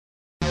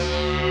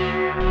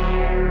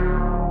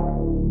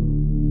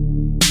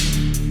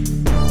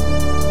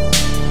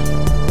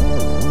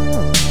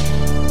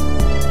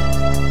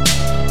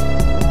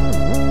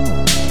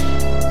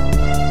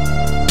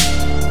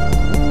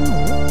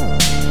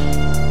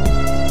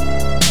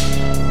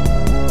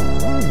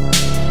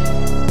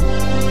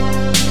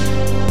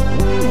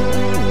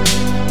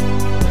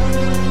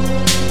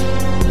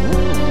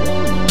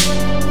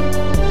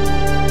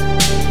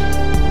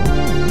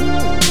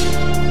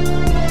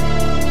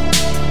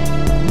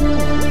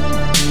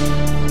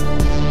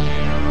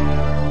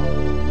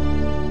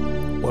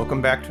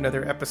welcome back to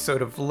another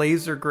episode of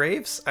Laser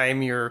Graves.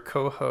 I'm your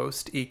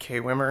co-host,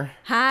 E.K. Wimmer.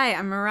 Hi,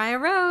 I'm Mariah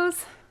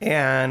Rose.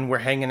 And we're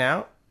hanging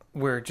out.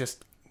 We're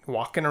just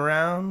walking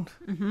around.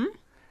 A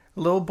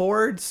little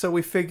bored, so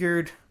we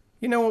figured,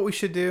 you know what we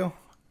should do?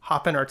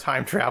 Hop in our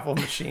time travel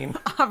machine.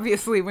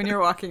 Obviously, when you're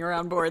walking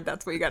around bored,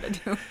 that's what you gotta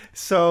do.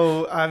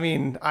 So, I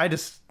mean, I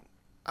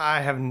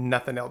have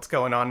nothing else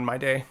going on in my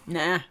day.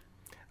 Nah.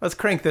 Let's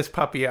crank this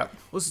puppy up.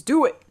 Let's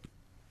do it.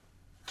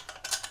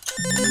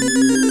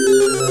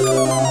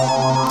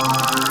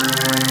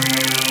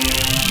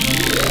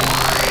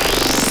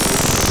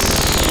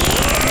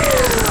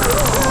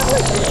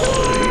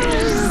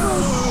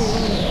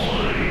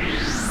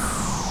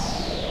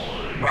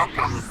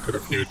 Welcome to the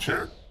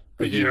future.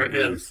 The year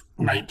is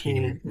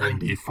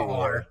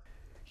 1994.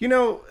 You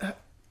know,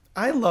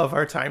 I love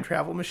our time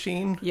travel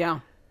machine, Yeah.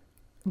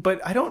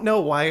 but I don't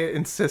know why it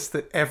insists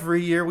that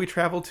every year we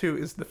travel to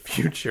is the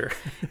future.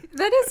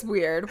 That is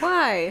weird.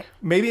 Why?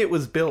 Maybe it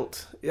was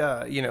built,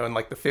 in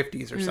like the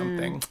 50s or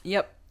something.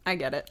 Yep, I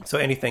get it. So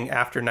anything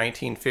after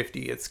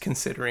 1950, it's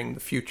considering the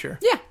future.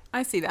 Yeah,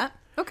 I see that.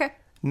 Okay.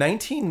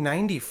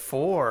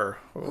 1994.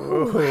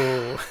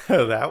 Oh,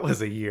 that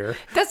was a year.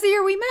 That's the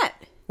year we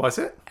met. Was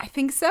it? I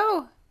think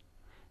so.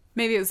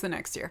 Maybe it was the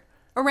next year.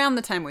 Around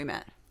the time we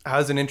met. That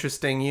was an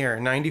interesting year.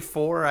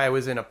 94, I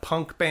was in a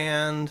punk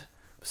band,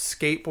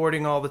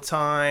 skateboarding all the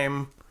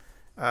time,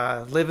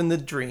 living the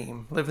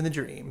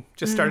dream.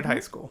 Just started high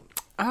school.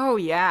 Oh,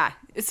 yeah.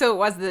 So it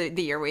was the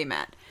year we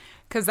met.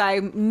 Because I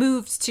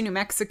moved to New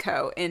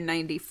Mexico in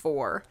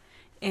 94.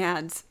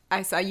 And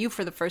I saw you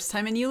for the first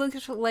time, and you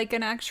looked like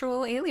an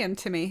actual alien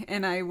to me.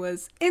 And I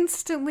was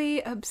instantly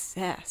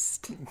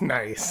obsessed.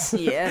 Nice.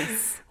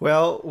 Yes.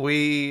 Well,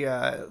 we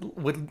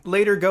would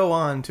later go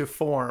on to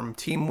form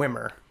Team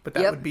Wimmer, but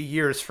that would be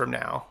years from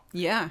now.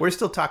 Yeah. We're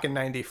still talking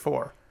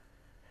 94.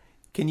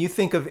 Can you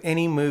think of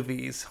any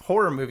movies,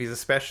 horror movies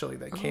especially,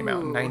 that came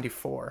out in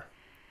 94?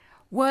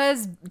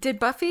 Did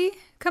Buffy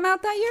come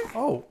out that year?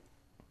 Oh,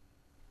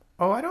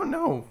 I don't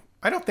know.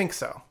 I don't think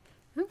so.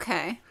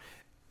 Okay.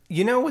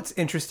 You know what's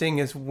interesting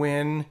is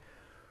when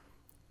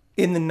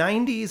in the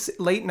 90s,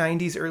 late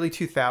 90s, early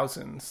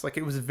 2000s, like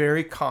it was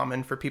very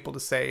common for people to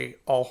say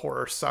all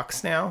horror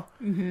sucks now.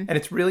 And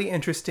it's really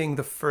interesting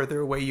the further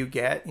away you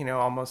get,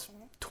 almost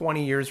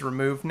 20 years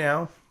removed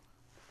now,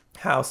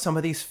 how some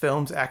of these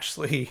films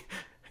actually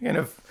kind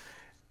of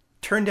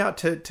turned out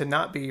to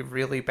not be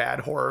really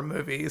bad horror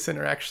movies and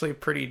are actually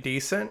pretty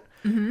decent.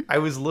 I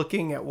was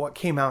looking at what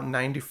came out in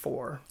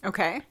 94.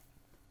 Okay.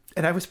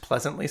 And I was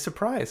pleasantly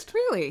surprised.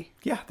 Really?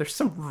 Yeah, there's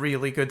some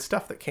really good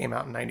stuff that came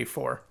out in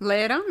 94.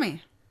 Lay it on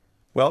me.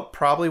 Well,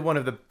 probably one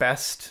of the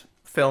best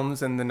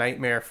films in the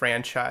Nightmare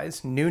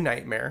franchise, New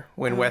Nightmare,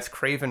 when Wes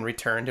Craven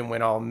returned and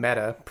went all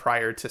meta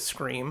prior to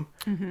Scream.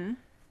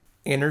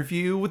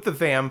 Interview with the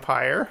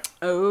Vampire.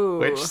 Oh.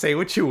 Which, say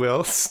what you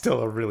will,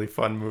 still a really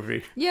fun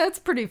movie. Yeah, it's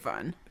pretty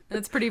fun.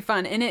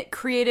 And it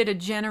created a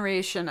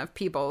generation of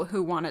people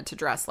who wanted to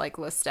dress like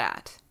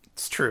Lestat.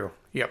 It's true.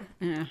 Yep.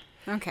 Yeah.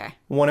 Okay.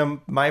 One of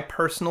my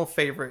personal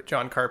favorite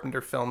John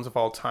Carpenter films of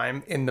all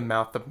time, In the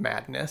Mouth of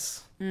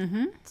Madness.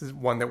 This is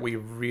one that we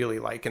really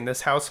like in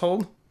this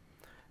household.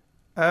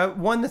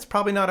 One that's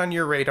probably not on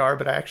your radar,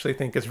 but I actually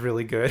think is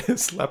really good,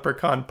 is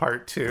Leprechaun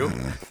Part 2.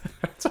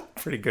 It's a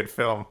pretty good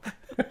film.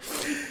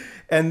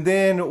 And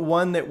then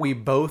one that we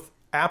both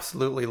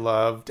absolutely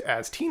loved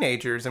as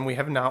teenagers, and we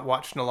have not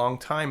watched in a long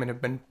time and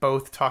have been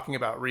both talking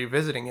about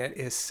revisiting it,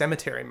 is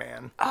Cemetery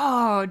Man.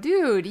 Oh,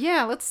 dude.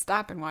 Yeah, let's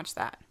stop and watch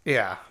that.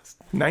 Yeah.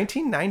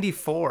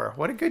 1994.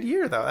 What a good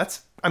year, though.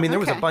 There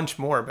was a bunch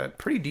more, but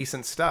pretty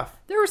decent stuff.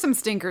 There were some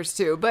stinkers,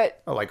 too,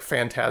 but... Oh, like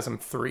Phantasm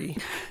 3.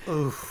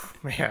 Oof,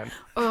 man.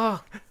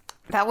 Oh,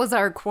 that was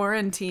our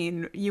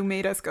quarantine. You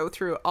made us go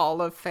through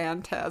all of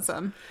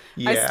Phantasm.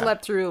 Yeah. I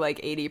slept through like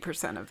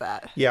 80% of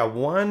that. Yeah,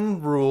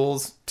 1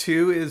 rules,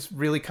 2 is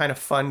really kind of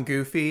fun,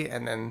 goofy,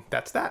 and then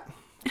that's that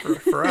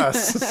for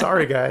us.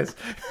 Sorry, guys.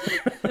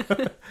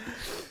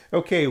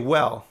 Okay,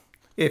 well,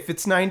 if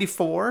it's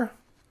 94,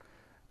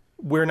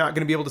 we're not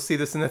going to be able to see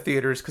this in the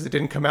theaters because it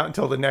didn't come out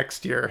until the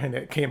next year, and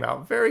it came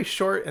out very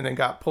short and then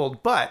got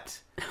pulled. But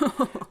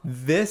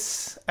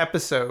this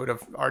episode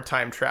of our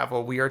time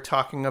travel, we are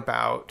talking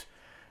about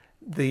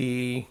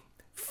the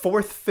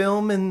 4th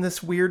film in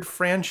this weird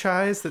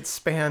franchise that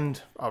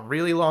spanned a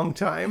really long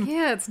time.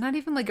 Yeah, it's not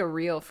even like a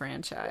real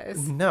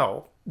franchise.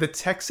 No, the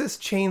Texas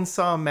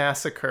Chainsaw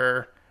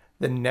Massacre,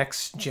 The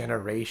Next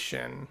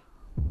Generation.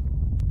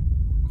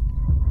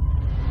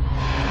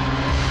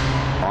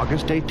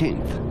 August 18th,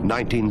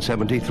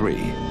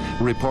 1973.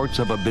 Reports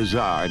of a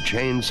bizarre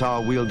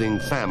chainsaw-wielding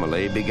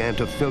family began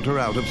to filter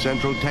out of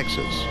Central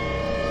Texas.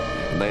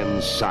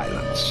 Then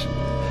silence.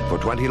 For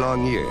 20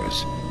 long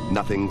years,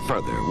 nothing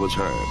further was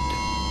heard.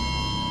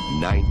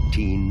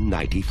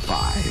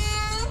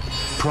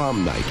 1995.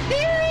 Prom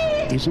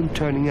night isn't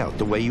turning out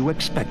the way you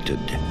expected.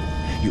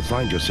 You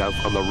find yourself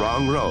on the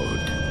wrong road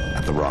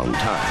at the wrong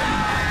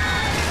time.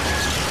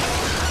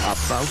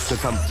 About to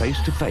come face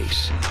to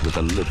face with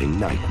a living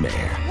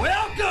nightmare.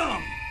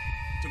 Welcome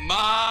to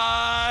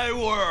my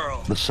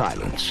world. The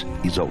silence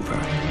is over.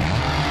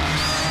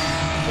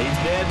 He's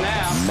dead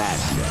now.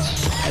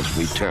 Madness has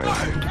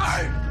returned.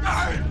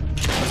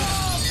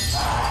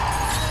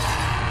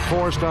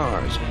 4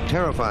 stars,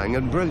 terrifying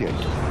and brilliant.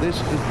 This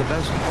is the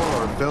best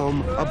horror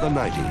film of the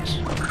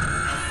 90s.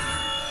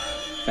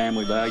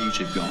 Family values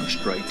have gone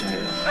straight to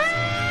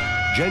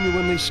hell.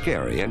 Genuinely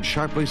scary and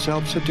sharply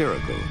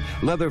self-satirical,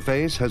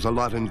 Leatherface has a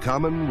lot in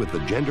common with the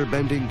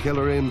gender-bending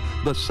killer in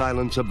The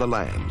Silence of the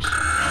Lambs.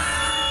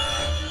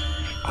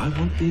 I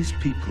want these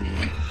people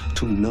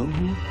to know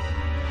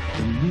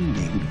the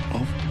meaning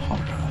of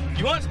horror.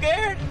 You want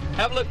scared?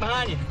 Have a look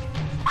behind you.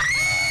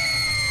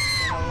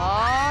 A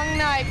long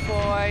night,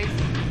 boys.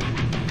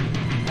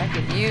 I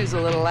could use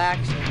a little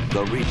action.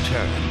 The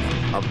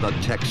return of the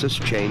Texas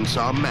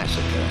Chainsaw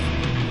Massacre.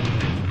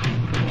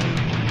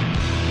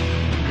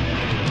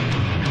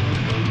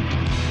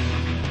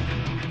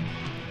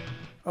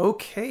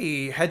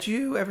 Okay, had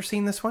you ever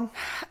seen this one?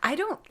 I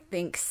don't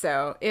think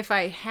so. If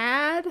I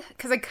had,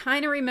 because I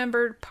kind of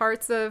remembered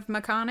parts of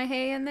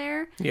McConaughey in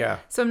there. Yeah.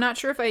 So I'm not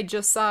sure if I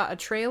just saw a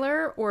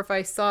trailer or if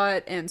I saw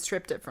it and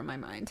stripped it from my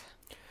mind.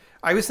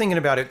 I was thinking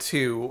about it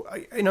too.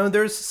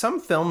 There's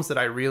some films that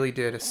I really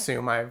did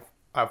assume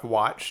I've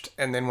watched,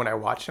 and then when I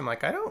watched them,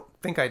 like, I don't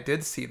think I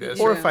did see this.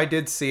 Yeah. Or if I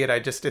did see it,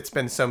 it's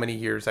been so many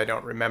years I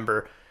don't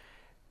remember.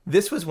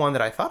 This was one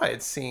that I thought I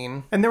had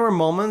seen, and there were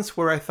moments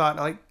where I thought,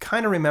 I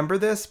kind of remember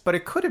this, but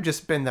it could have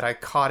just been that I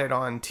caught it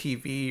on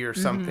TV or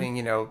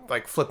something,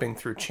 like flipping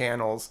through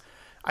channels.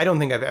 I don't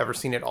think I've ever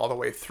seen it all the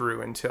way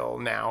through until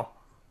now.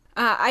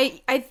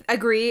 I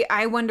agree.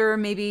 I wonder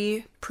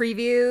maybe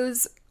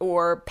previews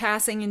or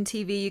passing in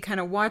TV, you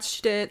kind of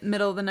watched it,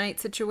 middle of the night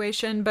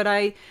situation, but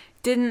I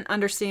didn't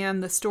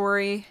understand the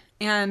story.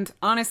 And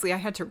honestly, I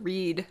had to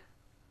read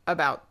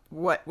about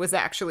what was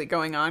actually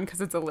going on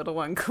because it's a little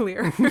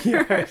unclear.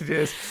 Yeah, it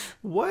is.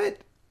 What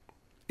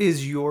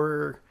is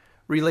your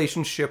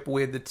relationship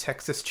with the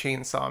Texas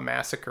Chainsaw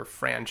Massacre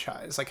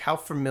franchise? Like, how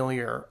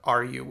familiar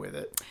are you with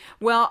it?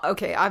 Well,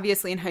 okay,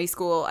 obviously in high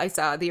school, I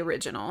saw the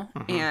original,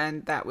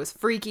 and that was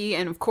freaky.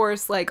 And of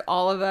course, like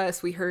all of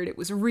us, we heard it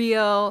was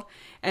real.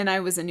 And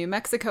I was in New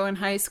Mexico in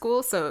high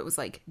school, so it was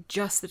like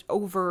just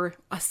over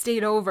a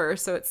state over.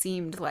 So it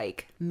seemed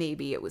like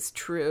maybe it was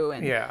true,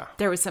 and Yeah.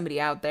 there was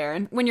somebody out there.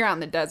 And when you're out in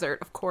the desert,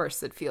 of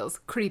course, it feels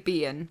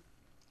creepy and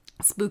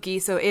spooky.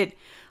 So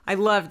I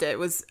loved it. It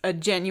was a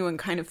genuine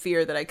kind of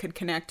fear that I could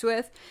connect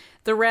with.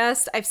 The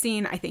rest I've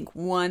seen, I think,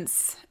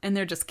 once, and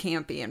they're just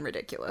campy and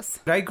ridiculous.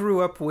 I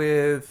grew up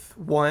with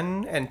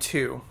 1 and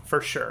 2,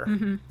 for sure.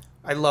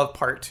 I love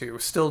part 2.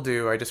 Still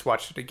do. I just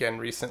watched it again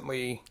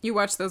recently. You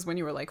watched those when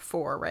you were like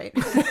 4, right?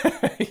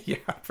 Yeah,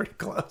 pretty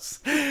close.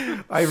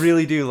 I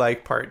really do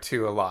like part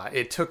 2 a lot.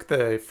 It took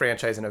the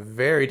franchise in a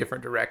very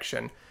different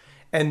direction.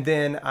 And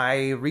then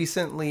I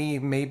recently,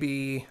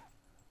 maybe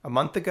a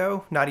month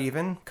ago, not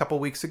even, a couple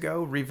weeks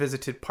ago,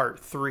 revisited part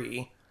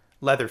 3,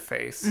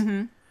 Leatherface.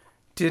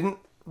 Didn't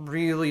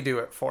really do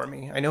it for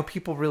me. I know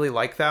people really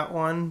like that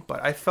one,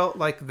 but I felt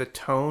like the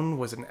tone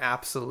was an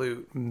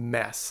absolute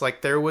mess.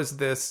 Like, there was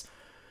this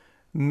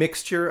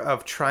mixture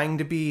of trying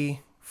to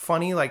be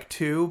funny like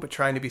 2, but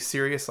trying to be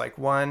serious like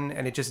 1,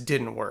 and it just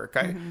didn't work.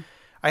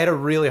 I had a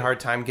really hard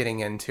time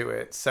getting into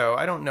it, so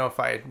I don't know if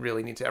I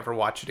really need to ever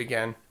watch it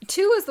again.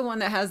 2 is the one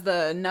that has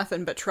the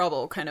nothing but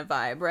trouble kind of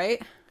vibe,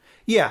 right?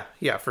 Yeah,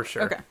 for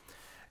sure. Okay.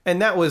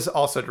 And that was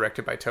also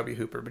directed by Tobe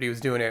Hooper, but he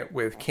was doing it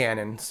with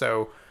Cannon,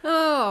 so...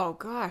 Oh,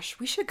 gosh.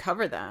 We should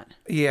cover that.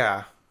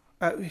 Yeah.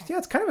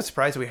 It's kind of a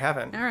surprise we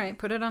haven't. All right.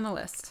 Put it on the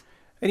list.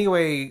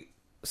 Anyway,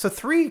 so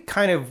 3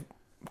 kind of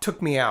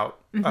took me out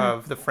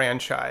of the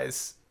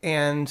franchise,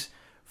 and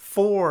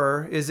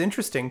 4 is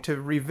interesting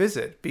to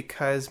revisit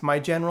because my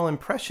general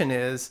impression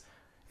is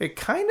it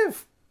kind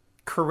of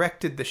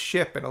corrected the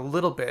ship in a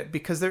little bit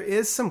because there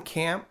is some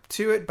camp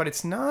to it, but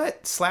it's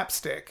not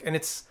slapstick, and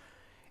it's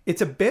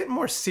a bit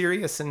more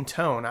serious in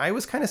tone. I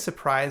was kind of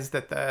surprised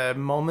that the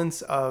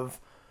moments of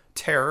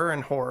terror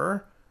and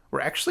horror were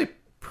actually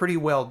pretty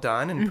well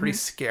done and pretty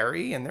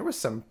scary, and there was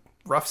some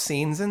rough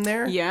scenes in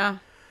there. Yeah.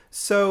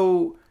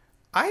 So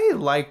I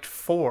liked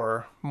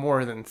 4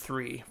 more than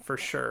 3 for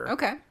sure.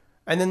 Okay.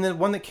 And then the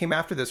one that came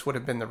after this would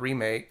have been the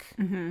remake.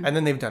 And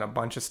then they've done a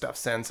bunch of stuff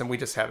since, and we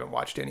just haven't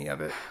watched any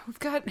of it.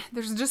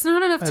 There's just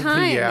not enough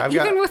time. yeah,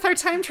 even with our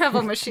time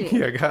travel machine.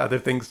 Yeah, I got other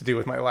things to do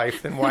with my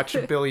life than watch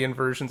a billion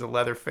versions of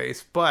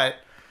Leatherface. But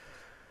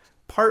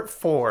part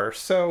 4.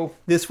 So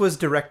this was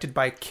directed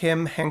by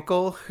Kim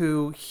Henkel,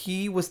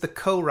 he was the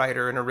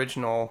co-writer and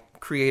original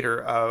creator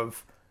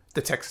of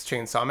the Texas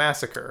Chainsaw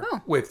Massacre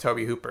with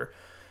Tobe Hooper.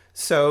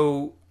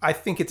 So I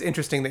think it's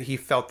interesting that he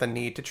felt the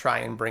need to try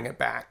and bring it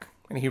back.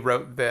 And he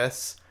wrote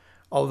this,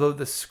 although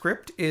the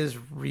script is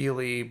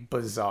really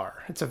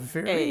bizarre. It's a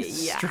very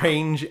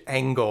strange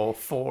angle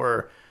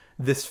for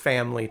this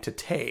family to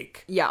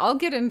take. Yeah, I'll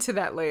get into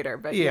that later,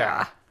 but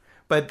yeah.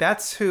 But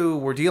that's who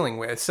we're dealing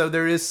with. So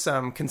there is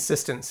some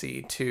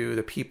consistency to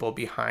the people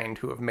behind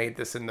who have made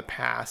this in the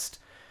past.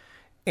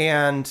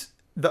 And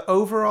the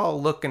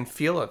overall look and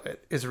feel of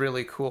it is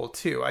really cool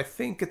too. I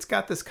think it's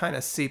got this kind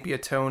of sepia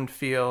toned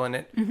feel,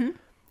 and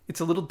it's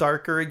a little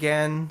darker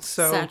again.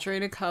 So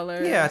saturated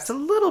colors. Yeah, it's a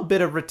little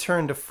bit of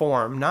return to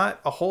form.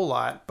 Not a whole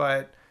lot,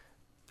 but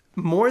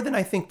more than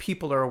I think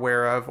people are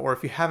aware of, or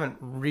if you haven't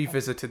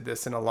revisited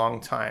this in a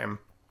long time,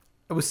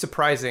 it was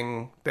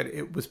surprising that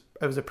it was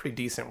a pretty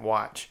decent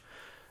watch.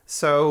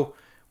 So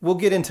we'll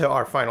get into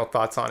our final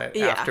thoughts on it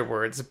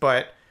afterwards,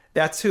 but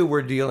that's who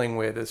we're dealing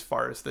with as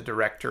far as the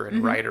director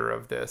and writer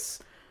of this.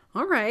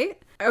 All right.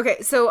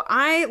 Okay, so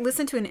I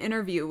listened to an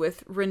interview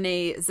with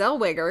Renee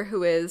Zellweger,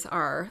 who is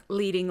our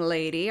leading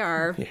lady,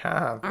 our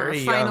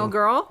very final young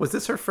girl. Was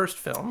this her first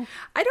film?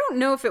 I don't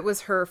know if it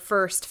was her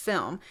first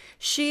film.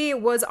 She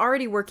was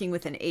already working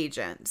with an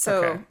agent,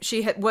 so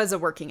she was a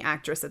working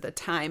actress at the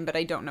time, but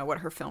I don't know what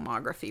her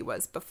filmography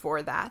was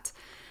before that.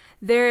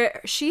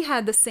 She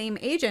had the same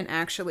agent,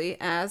 actually,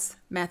 as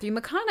Matthew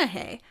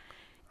McConaughey.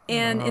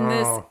 And in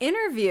this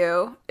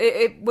interview,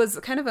 it was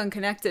kind of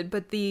unconnected,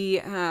 but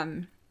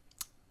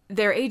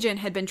their agent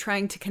had been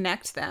trying to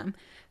connect them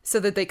so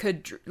that they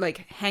could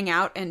like hang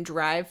out and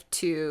drive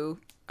to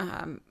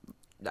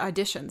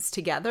auditions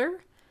together.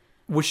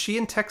 Was she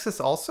in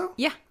Texas also?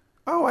 Yeah.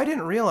 Oh, I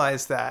didn't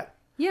realize that.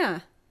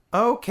 Yeah.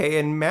 Okay,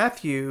 and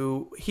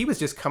Matthew, he was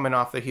just coming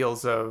off the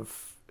heels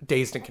of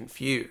Dazed and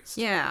Confused.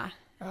 Yeah.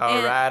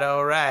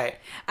 All right.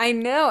 I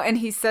know, and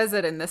he says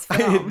it in this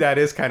film. That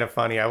is kind of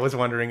funny. I was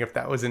wondering if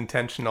that was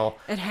intentional.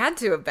 It had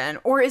to have been.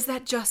 Or is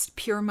that just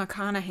pure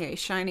McConaughey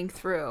shining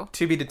through?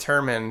 To be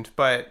determined,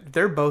 but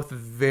they're both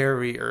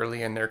very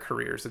early in their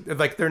careers.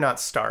 Like, they're not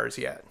stars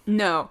yet.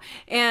 No.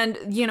 And,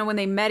 when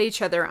they met each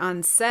other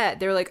on set,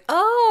 they were like,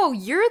 oh,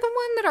 you're the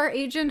one that our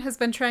agent has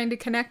been trying to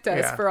connect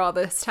us for all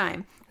this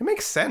time. It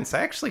makes sense.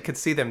 I actually could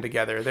see them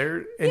together.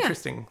 They're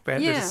interesting.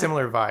 There's a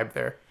similar vibe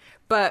there.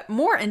 But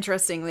more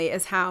interestingly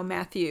is how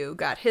Matthew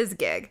got his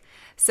gig.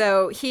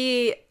 So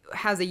he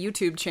has a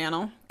YouTube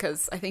channel,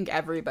 because I think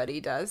everybody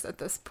does at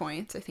this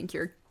point. I think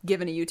you're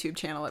given a YouTube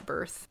channel at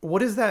birth. What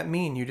does that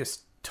mean? You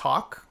just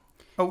talk?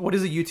 Oh, what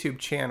is a YouTube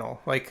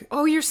channel? Like?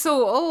 Oh, you're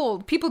so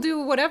old. People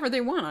do whatever they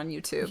want on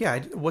YouTube. Yeah,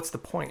 what's the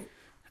point?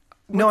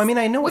 No, I mean,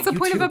 I know what YouTube is.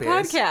 What's the point of a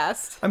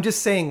podcast? I'm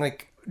just saying,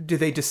 like, do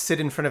they just sit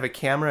in front of a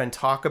camera and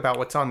talk about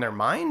what's on their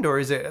mind, or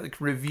is it like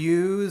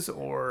reviews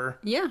or?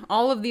 Yeah,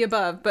 all of the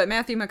above. But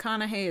Matthew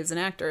McConaughey is an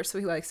actor, so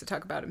he likes to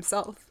talk about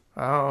himself.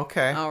 Oh,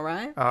 okay. All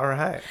right.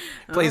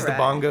 Plays the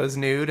bongos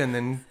nude and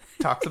then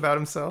talks about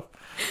himself.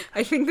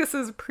 I think this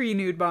is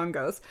pre-nude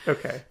bongos.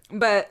 Okay.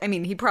 But, I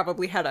mean, he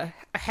probably had a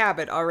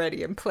habit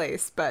already in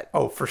place, but...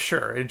 Oh, for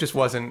sure. It just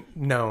wasn't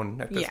known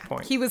at this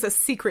point. He was a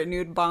secret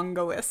nude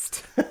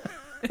bongoist.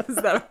 Is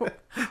that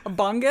a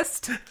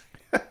bongist?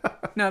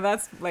 No,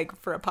 that's like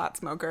for a pot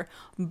smoker.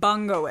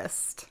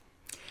 Bongoist.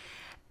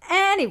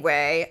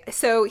 Anyway,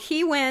 so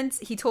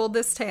he told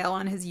this tale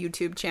on his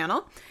YouTube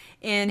channel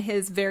in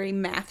his very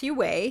Matthew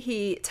way.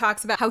 He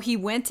talks about how he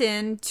went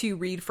in to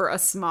read for a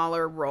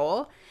smaller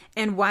role.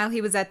 And while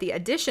he was at the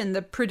audition,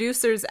 the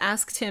producers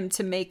asked him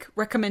to make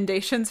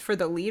recommendations for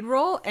the lead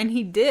role, and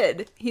he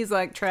did. He's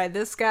like, try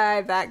this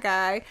guy, that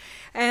guy.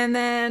 And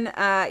then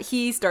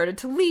he started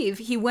to leave.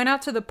 He went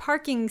out to the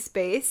parking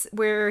space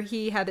where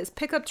he had his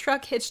pickup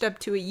truck hitched up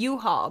to a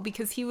U-Haul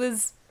because he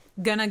was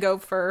gonna go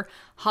for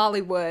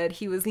Hollywood.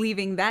 He was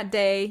leaving that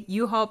day,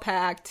 U-Haul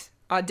packed,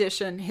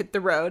 audition, hit the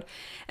road.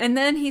 And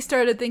then he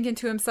started thinking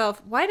to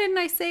himself, why didn't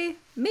I say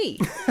me?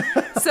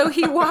 So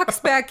he walks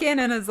back in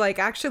and is like,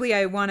 actually,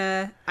 I want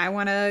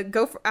to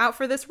go out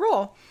for this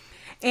role.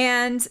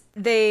 And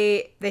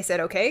they said,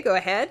 okay, go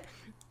ahead.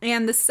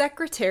 And the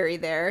secretary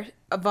there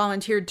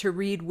volunteered to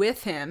read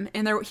with him.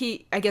 And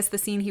I guess the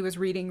scene he was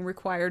reading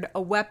required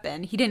a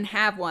weapon. He didn't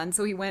have one,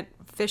 so he went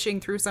fishing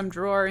through some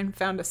drawer and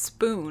found a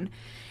spoon.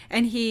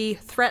 And he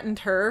threatened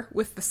her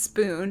with the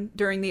spoon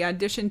during the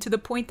audition to the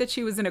point that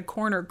she was in a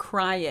corner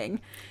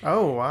crying.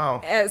 Oh,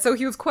 wow. So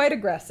he was quite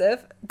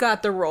aggressive,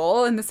 got the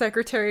role, and the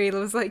secretary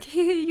was like,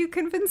 hey, you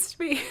convinced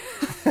me.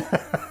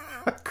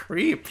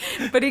 Creep.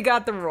 But he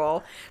got the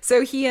role.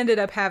 So he ended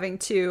up having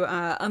to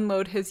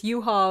unload his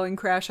U-Haul and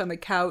crash on the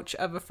couch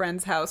of a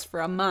friend's house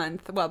for a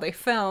month while they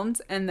filmed.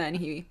 And then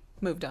he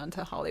moved on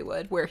to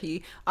Hollywood, where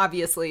he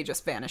obviously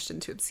just vanished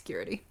into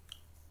obscurity.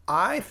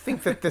 I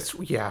think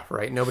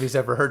that nobody's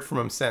ever heard from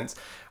him since.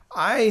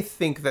 I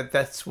think that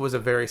this was a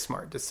very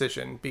smart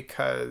decision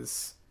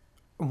because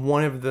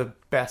one of the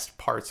best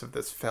parts of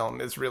this film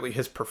is really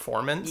his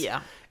performance.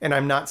 Yeah. And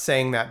I'm not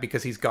saying that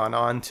because he's gone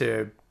on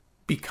to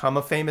become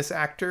a famous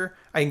actor.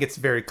 I think it's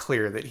very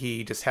clear that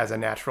he just has a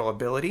natural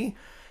ability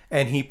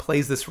and he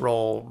plays this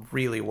role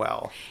really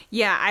well.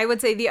 Yeah, I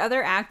would say the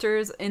other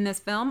actors in this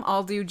film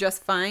all do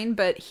just fine,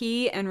 but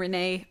he and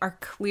Renee are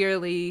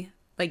clearly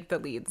like the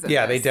leads.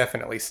 Yeah, they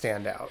definitely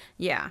stand out.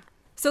 Yeah.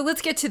 So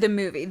let's get to the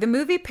movie. The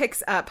movie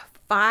picks up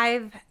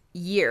 5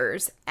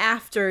 years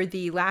after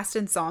the last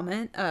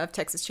installment of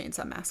Texas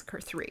Chainsaw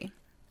Massacre 3.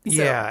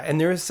 Yeah, and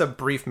there is a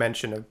brief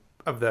mention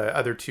of the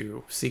other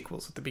 2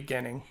 sequels at the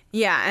beginning.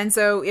 Yeah, and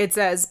so it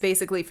says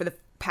basically for the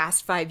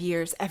past 5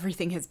 years,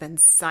 everything has been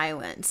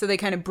silent. So they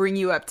kind of bring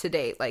you up to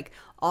date. Like,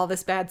 all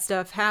this bad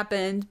stuff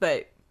happened,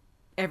 but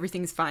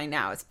everything's fine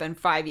now. It's been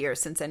 5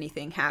 years since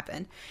anything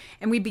happened.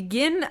 And we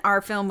begin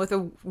our film with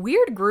a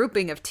weird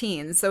grouping of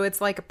teens. So it's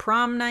like a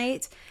prom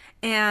night,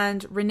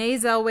 and Renee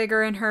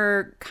Zellweger and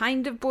her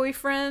kind of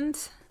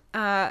boyfriend,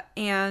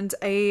 and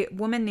a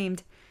woman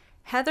named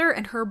Heather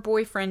and her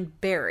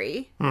boyfriend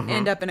Barry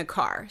end up in a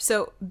car.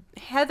 So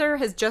Heather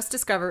has just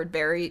discovered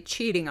Barry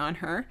cheating on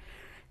her.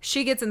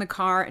 She gets in the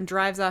car and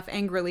drives off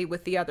angrily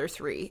with the other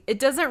three. It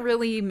doesn't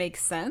really make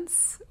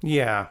sense.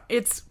 Yeah.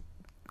 It's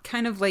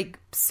kind of like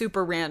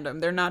super random.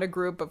 They're not a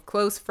group of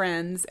close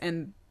friends,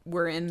 and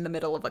we're in the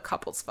middle of a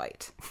couples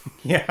fight.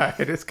 Yeah,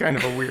 it is kind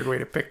of a weird way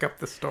to pick up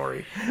the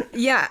story.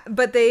 Yeah,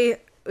 but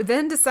they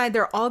then decide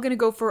they're all going to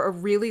go for a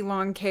really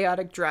long,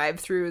 chaotic drive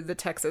through the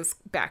Texas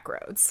back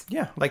roads.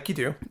 Yeah, like you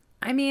do.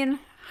 I mean,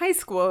 high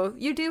school,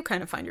 you do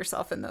kind of find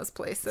yourself in those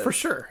places. For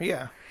sure,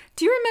 yeah.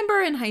 Do you remember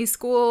in high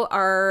school,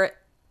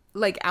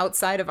 like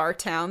outside of our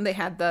town, they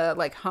had the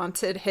like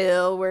haunted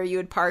hill where you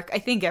would park? I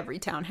think every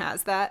town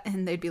has that.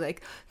 And they'd be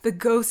like, the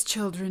ghost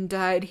children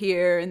died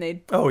here. And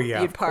you'd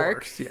park.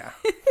 Course. Yeah,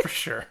 for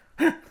sure.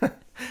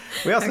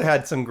 We also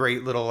had some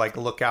great little like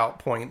lookout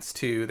points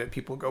too, that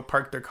people go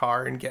park their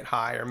car and get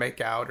high or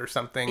make out or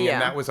something. Yeah.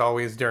 And that was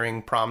always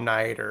during prom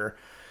night or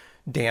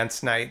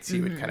dance nights.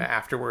 You would kind of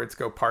afterwards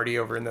go party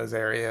over in those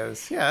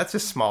areas. Yeah, that's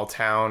just small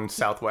town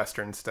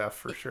southwestern stuff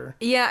for sure.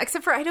 Yeah,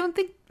 except for I don't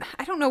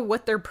know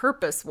what their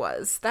purpose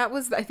was. That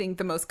was, I think,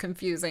 the most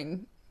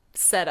confusing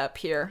setup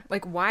here.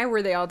 Like, why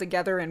were they all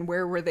together and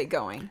where were they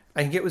going?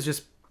 I think it was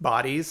just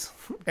bodies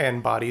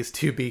and bodies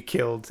to be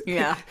killed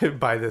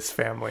by this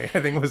family, I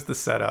think was the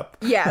setup.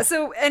 Yeah,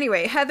 so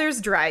anyway,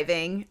 Heather's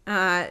driving.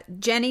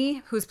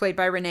 Jenny, who's played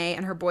by Renee,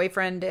 and her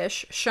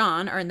boyfriend-ish,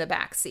 Sean, are in the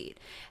back seat.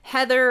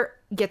 Heather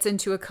gets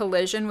into a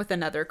collision with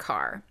another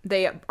car.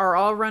 They are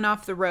all run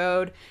off the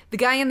road. The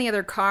guy in the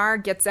other car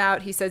gets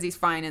out. He says he's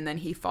fine, and then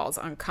he falls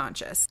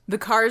unconscious. The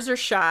cars are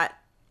shot,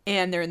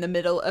 and they're in the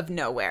middle of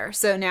nowhere.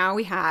 So now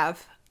we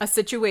have a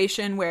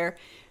situation where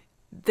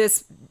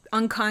this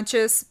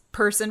unconscious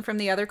person from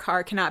the other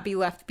car cannot be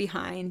left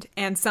behind,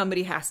 and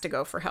somebody has to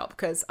go for help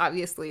because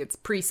obviously it's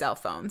pre-cell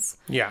phones.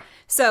 Yeah.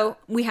 So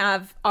we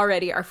have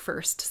already our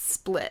first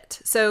split.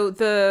 So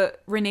the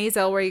Renee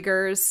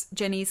Zellweger's,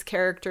 Jenny's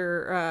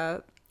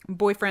character,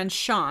 boyfriend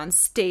Sean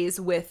stays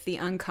with the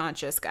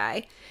unconscious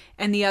guy,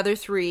 and the other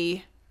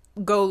three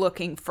go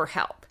looking for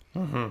help.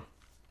 Mm-hmm.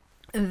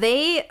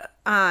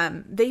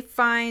 They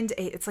find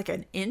it's like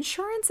an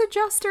insurance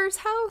adjuster's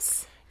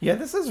house. Yeah,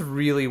 this is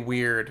really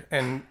weird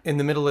and in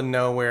the middle of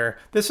nowhere.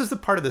 This is the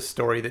part of the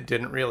story that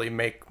didn't really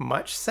make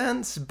much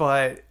sense,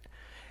 but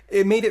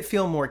it made it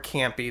feel more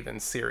campy than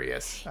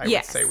serious, I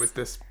would say, with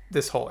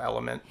this whole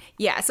element.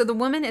 Yeah, so the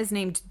woman is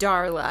named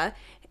Darla.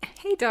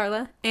 Hey,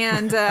 Darla.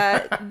 And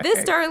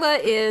this Darla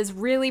is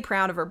really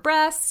proud of her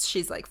breasts.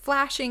 She's like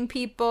flashing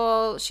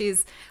people.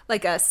 She's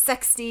like a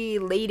sexy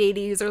late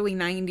 80s, early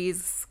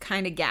 90s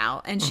kind of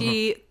gal. And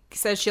she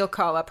says she'll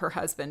call up her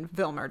husband,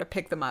 Vilmer, to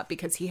pick them up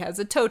because he has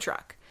a tow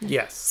truck.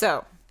 Yes.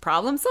 So,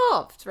 problem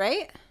solved,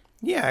 right?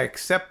 Yeah,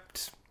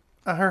 except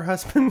her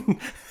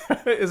husband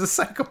is a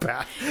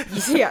psychopath.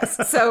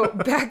 Yes. So,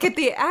 back at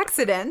the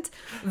accident,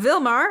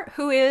 Vilmer,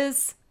 who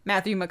is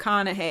Matthew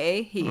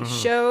McConaughey, he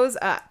shows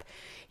up.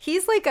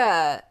 He's like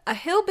a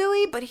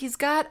hillbilly, but he's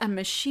got a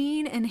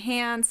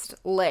machine-enhanced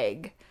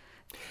leg.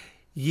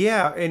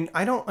 Yeah, and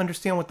I don't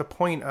understand what the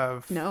point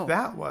of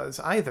that was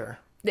either.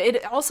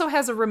 It also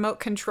has a remote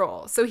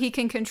control, so he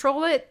can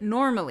control it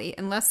normally.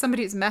 Unless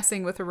somebody's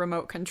messing with a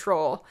remote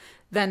control,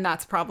 then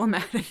that's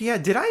problematic. Yeah,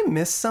 did I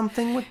miss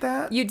something with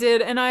that? You did,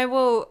 and I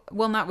will,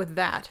 well, not with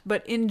that,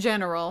 but in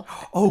general.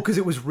 Oh, because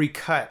it was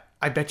recut.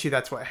 I bet you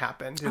that's what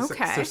happened.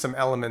 Okay. There's some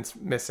elements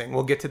missing.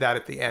 We'll get to that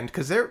at the end,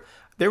 because there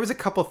was a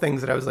couple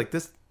things that I was like,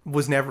 this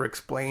was never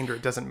explained or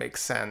it doesn't make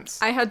sense.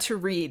 I had to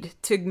read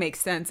to make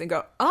sense and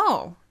go,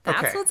 oh,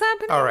 that's what's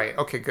happening? All right.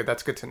 Okay, good.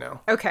 That's good to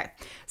know. Okay.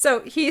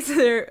 So he's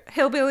a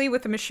hillbilly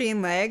with a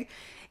machine leg.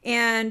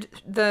 And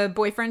the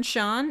boyfriend,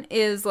 Sean,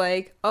 is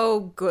like,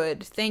 oh,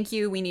 good. Thank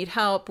you. We need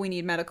help. We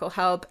need medical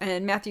help.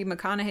 And Matthew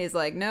McConaughey's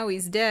like, no,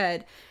 he's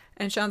dead.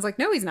 And Sean's like,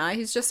 no, he's not.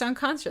 He's just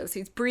unconscious.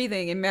 He's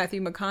breathing. And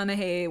Matthew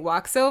McConaughey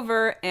walks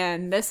over.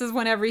 And this is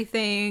when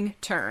everything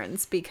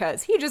turns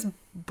because he just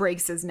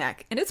breaks his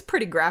neck. And it's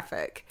pretty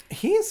graphic.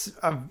 He's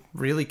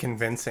really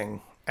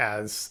convincing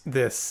as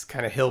this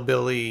kind of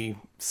hillbilly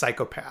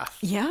psychopath.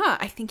 Yeah,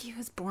 I think he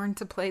was born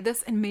to play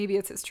this. And maybe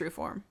it's his true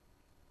form.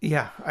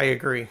 Yeah, I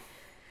agree.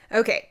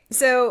 Okay,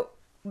 so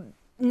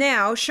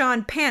now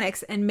Sean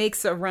panics and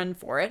makes a run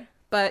for it.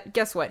 But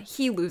guess what?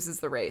 He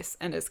loses the race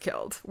and is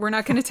killed. We're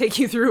not going to take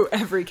you through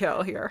every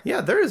kill here. Yeah,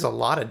 there is a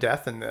lot of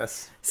death in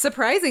this.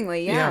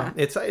 Surprisingly, yeah.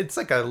 It's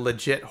like a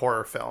legit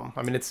horror film.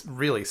 I mean, it's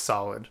really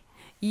solid.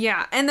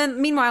 Yeah, and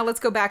then meanwhile, let's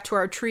go back to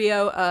our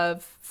trio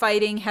of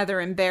fighting Heather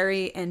and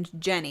Barry and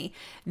Jenny.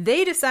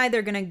 They decide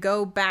they're going to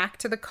go back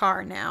to the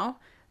car now,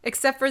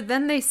 except for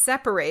then they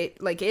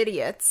separate like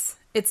idiots.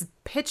 It's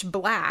pitch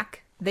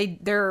black.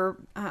 They're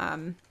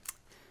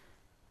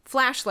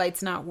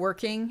flashlight's not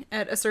working.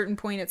 At a certain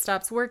point, it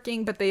stops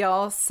working, but they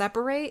all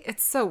separate.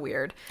 It's so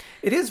weird.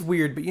 It is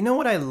weird, but you know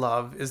what I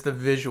love is the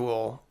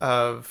visual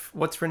of,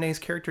 what's Renee's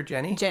character,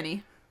 Jenny?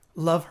 Jenny.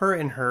 Love her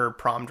in her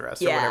prom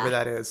dress or Yeah. whatever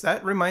that is.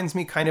 That reminds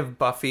me kind of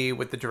Buffy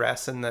with the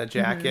dress and the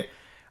jacket.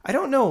 I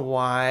don't know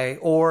why.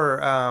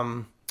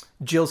 Or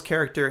Jill's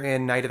character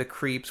in Night of the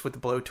Creeps with the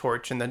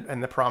blowtorch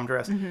and the prom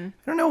dress. I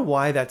don't know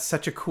why that's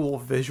such a cool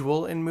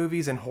visual in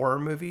movies and horror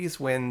movies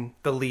when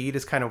the lead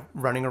is kind of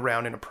running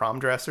around in a prom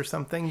dress or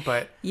something.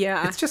 But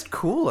Yeah. it's just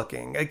cool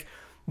looking. Like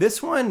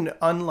this one,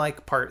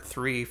 unlike part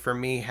 3, for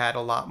me, had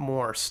a lot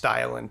more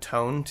style and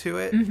tone to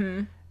it.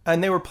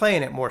 And they were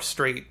playing it more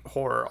straight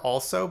horror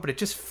also, but it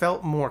just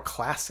felt more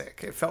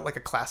classic. It felt like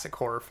a classic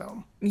horror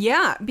film.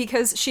 Yeah,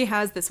 because she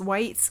has this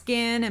white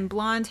skin and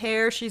blonde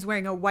hair. She's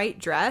wearing a white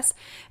dress.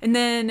 And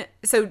then,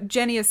 so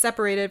Jenny is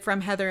separated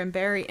from Heather and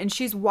Barry, and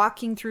she's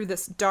walking through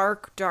this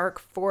dark, dark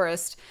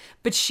forest,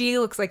 but she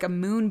looks like a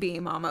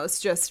moonbeam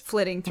almost, just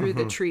flitting through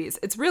the trees.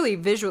 It's really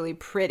visually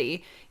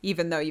pretty,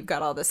 even though you've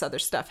got all this other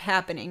stuff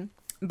happening.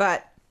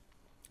 But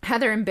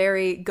Heather and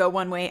Barry go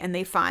one way and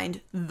they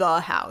find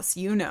the house,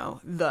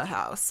 the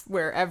house,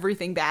 where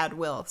everything bad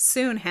will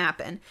soon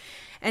happen.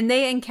 And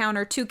they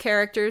encounter two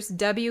characters,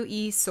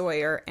 W.E.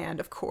 Sawyer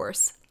and, of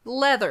course,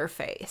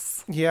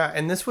 Leatherface. Yeah,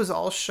 and this was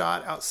all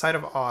shot outside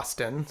of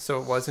Austin,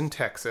 so it was in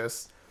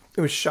Texas.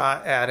 It was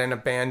shot at an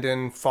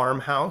abandoned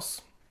farmhouse,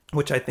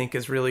 which I think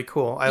is really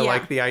cool. I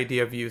like the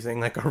idea of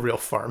using like a real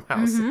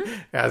farmhouse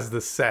as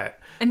the set.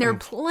 And there are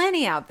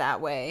plenty out that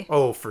way.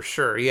 Oh, for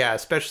sure. Yeah,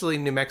 especially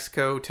New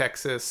Mexico,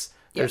 Texas.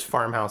 There's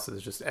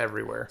farmhouses just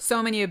everywhere.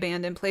 So many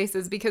abandoned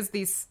places because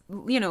these,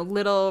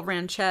 little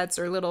ranchettes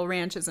or little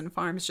ranches and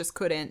farms just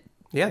couldn't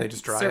They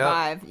just dry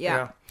survive. up.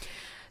 Yeah.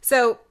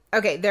 So,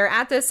 okay, they're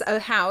at this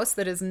house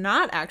that is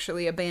not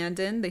actually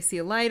abandoned. They see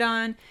a light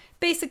on,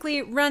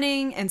 basically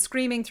running and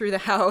screaming through the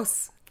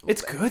house.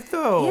 It's good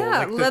though.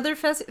 Yeah, Like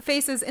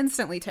Leatherface is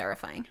instantly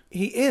terrifying.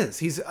 He is.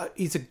 He's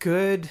a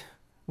good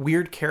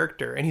weird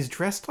character, and he's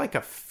dressed like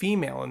a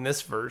female in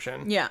this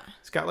version. Yeah.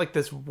 He's got like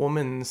this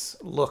woman's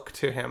look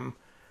to him.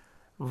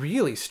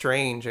 Really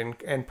strange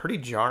and pretty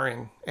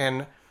jarring.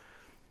 And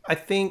I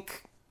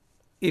think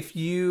if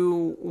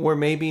you were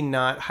maybe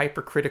not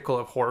hypercritical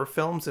of horror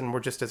films and were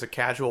just as a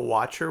casual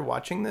watcher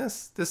watching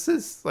this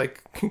is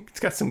like, it's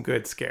got some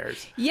good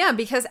scares. Yeah,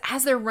 because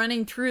as they're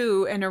running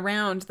through and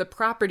around the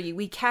property,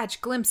 we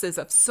catch glimpses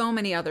of so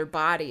many other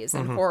bodies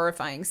and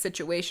horrifying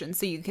situations.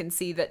 So you can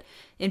see that,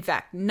 in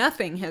fact,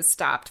 nothing has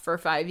stopped for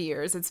 5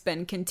 years. It's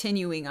been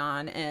continuing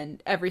on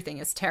and everything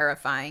is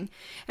terrifying.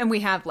 And we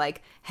have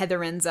like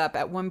Heather ends up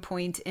at one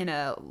point in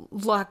a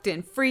locked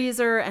in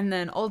freezer and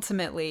then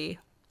ultimately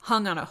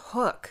hung on a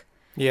hook.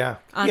 Yeah.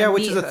 On Yeah, a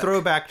which meat is a hook.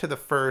 throwback to the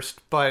first,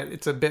 but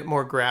it's a bit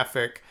more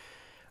graphic.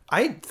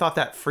 I thought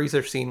that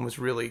freezer scene was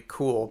really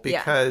cool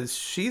because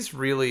she's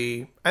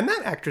really... And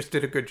that actress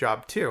did a good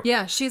job too.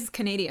 Yeah, she's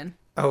Canadian.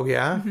 Oh,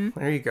 yeah?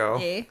 There you go.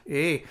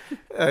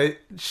 Yeah.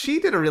 She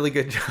did a really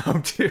good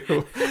job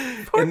too.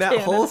 In that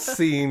whole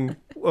scene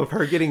of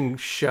her getting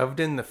shoved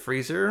in the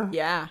freezer,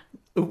 Yeah.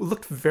 it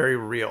looked very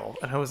real.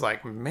 And I was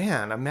like,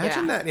 man,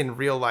 imagine that in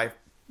real life.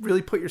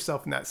 Really put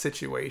yourself in that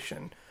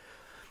situation.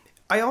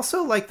 I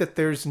also like that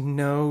there's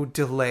no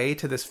delay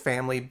to this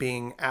family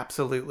being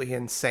absolutely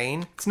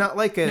insane. It's not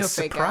like a No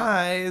fake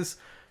surprise.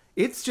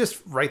 It's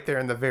just right there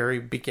in the very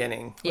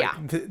beginning. Yeah.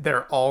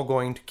 They're all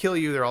going to kill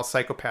you. They're all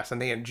psychopaths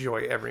and they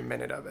enjoy every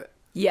minute of it.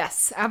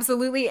 Yes,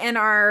 absolutely. And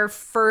our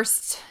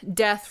first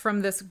death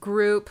from this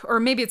group, or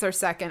maybe it's our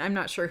second, I'm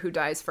not sure who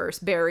dies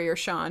first, Barry or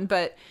Sean,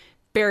 but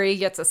Barry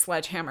gets a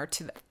sledgehammer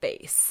to the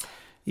face.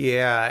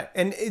 Yeah.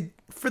 And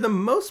for the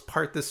most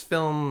part, this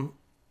film,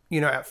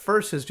 at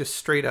first is just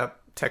straight up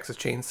Texas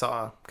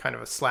Chainsaw, kind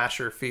of a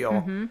slasher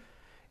feel.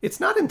 It's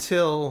not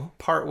until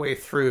partway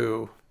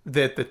through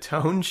that the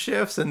tone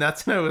shifts, and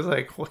that's when I was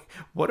like,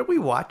 what are we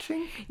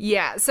watching?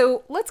 Yeah,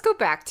 so let's go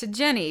back to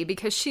Jenny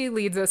because she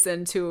leads us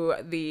into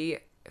the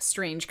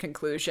strange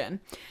conclusion.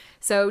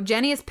 So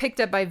Jenny is picked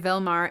up by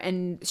Vilmar,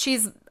 and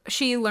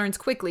she learns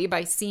quickly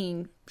by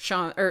seeing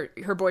Sean or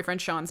her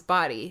boyfriend Sean's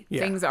body. Yeah.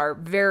 Things are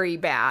very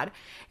bad,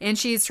 and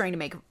she's trying to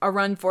make a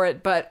run for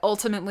it, but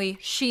ultimately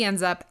she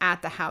ends up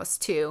at the house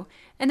too.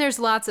 And there's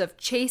lots of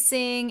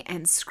chasing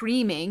and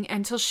screaming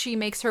until she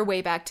makes her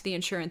way back to the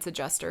insurance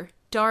adjuster,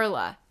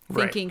 Darla,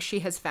 thinking she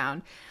has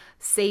found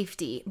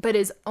safety, but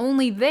is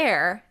only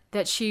there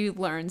that she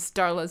learns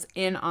Darla's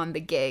in on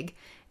the gig.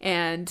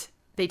 And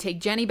they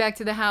take Jenny back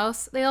to the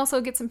house. They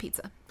also get some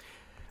pizza.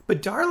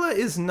 But Darla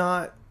is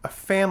not a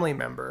family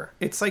member.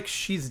 It's like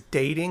she's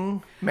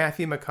dating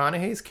Matthew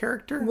McConaughey's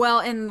character. Well,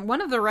 in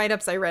one of the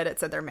write-ups I read, it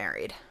said they're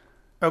married.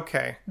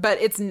 Okay.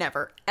 But it's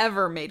never,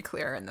 ever made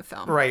clear in the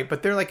film. Right,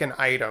 but they're like an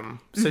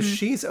item. So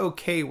she's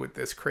okay with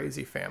this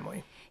crazy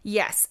family.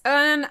 Yes.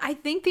 And I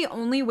think the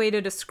only way to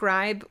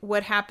describe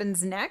what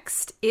happens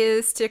next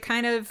is to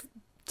kind of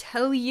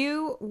tell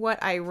you what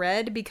I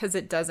read because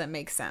it doesn't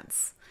make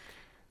sense.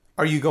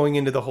 Are you going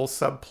into the whole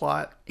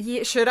subplot?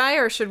 Should I,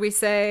 or should we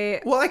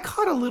say... Well, I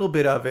caught a little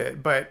bit of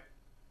it, but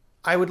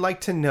I would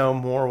like to know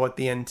more what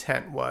the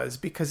intent was,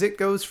 because it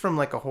goes from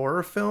like a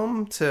horror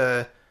film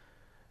to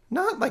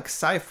not like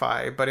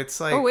sci-fi, but it's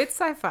like... Oh, it's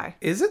sci-fi.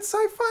 Is it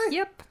sci-fi?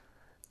 Yep.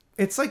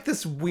 It's like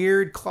this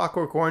weird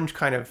Clockwork Orange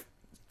kind of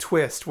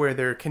twist where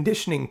they're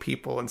conditioning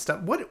people and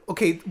stuff. What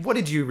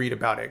did you read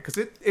about it? Because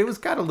it was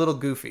got a little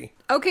goofy.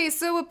 Okay,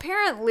 so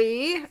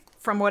apparently,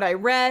 from what I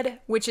read,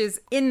 which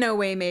is in no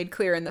way made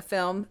clear in the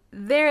film,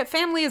 their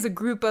family is a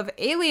group of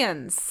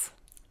aliens.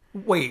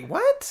 Wait,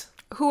 what?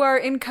 Who are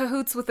in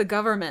cahoots with the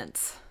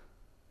government.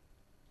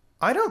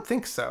 I don't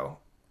think so.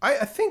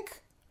 I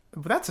think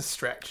that's a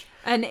stretch.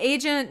 An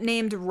agent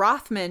named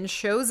Rothman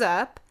shows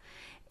up,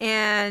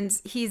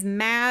 and he's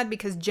mad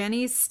because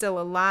Jenny's still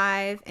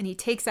alive, and he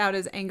takes out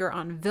his anger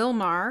on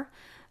Vilmar.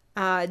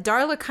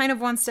 Darla kind of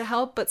wants to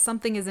help, but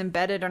something is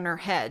embedded in her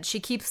head. She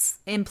keeps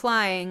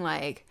implying,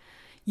 like,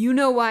 you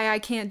know why I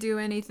can't do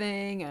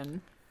anything,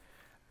 and...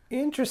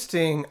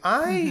 Interesting.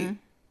 I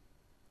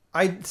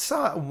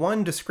saw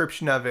one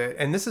description of it,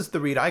 and this is the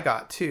read I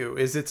got too,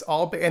 is it's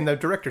all... And the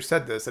director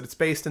said this, that it's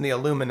based in the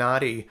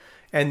Illuminati,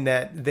 and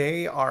that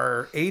they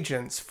are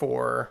agents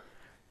for...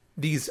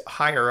 these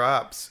higher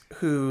ups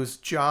whose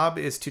job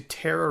is to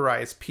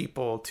terrorize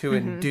people to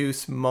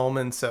induce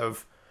moments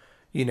of,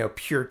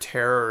 pure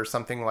terror or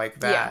something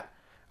like that. Yeah.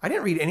 I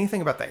didn't read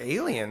anything about the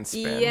alien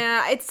spin.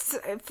 Yeah, it's,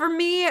 for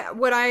me,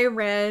 what I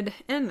read,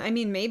 and I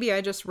mean, maybe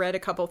I just read a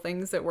couple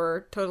things that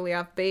were totally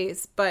off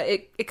base, but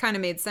it kind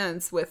of made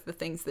sense with the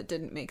things that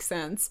didn't make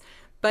sense.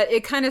 But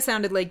it kind of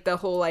sounded like the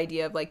whole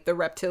idea of like the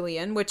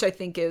reptilian, which I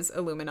think is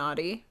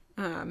Illuminati.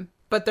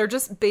 But they're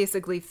just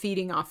basically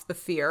feeding off the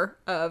fear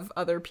of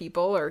other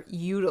people, or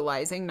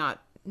utilizing, not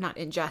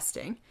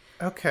ingesting,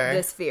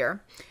 this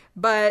fear.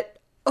 But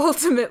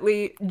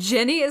ultimately,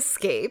 Jenny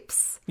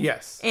escapes.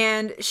 Yes.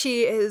 And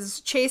she is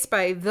chased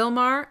by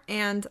Vilmar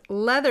and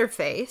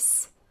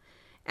Leatherface.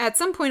 At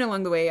some point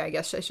along the way, I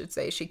guess I should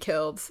say, she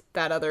killed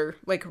that other,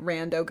 like,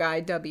 rando guy,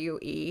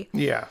 W.E.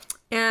 Yeah.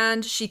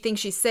 And she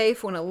thinks she's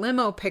safe when a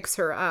limo picks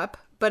her up,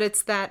 but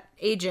it's that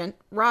agent,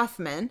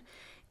 Rothman.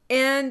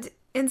 And...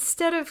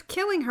 instead of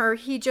killing her,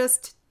 he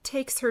just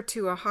takes her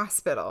to a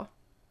hospital.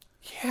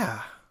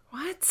 Yeah.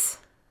 What?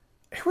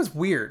 It was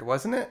weird,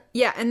 wasn't it?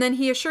 Yeah, and then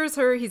he assures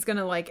her he's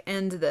gonna, like,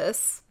 end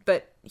this,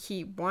 but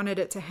he wanted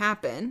it to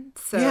happen.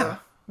 So, yeah.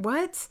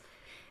 What?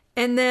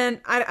 And then,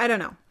 I don't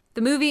know.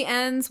 The movie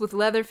ends with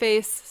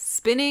Leatherface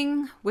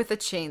spinning with a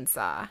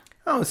chainsaw.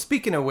 Oh,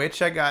 speaking of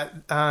which, I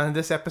got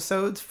this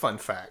episode's fun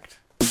fact.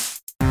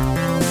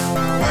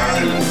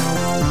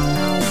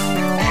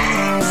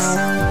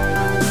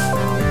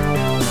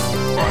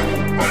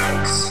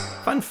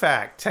 Fun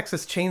fact,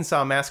 Texas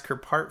Chainsaw Massacre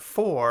Part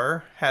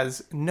 4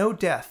 has no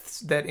deaths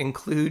that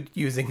include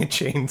using a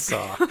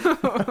chainsaw.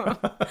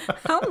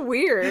 How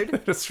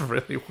weird. It's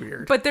really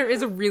weird. But there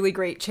is a really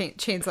great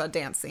chainsaw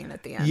dance scene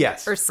at the end.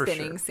 Yes, or for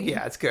spinning sure. scene.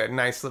 Yeah, it's good.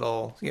 Nice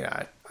little,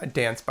 a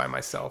dance by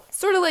myself.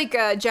 Sort of like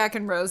Jack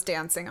and Rose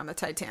dancing on the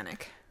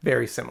Titanic.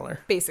 Very similar.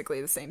 Basically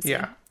the same scene.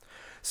 Yeah.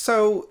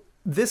 So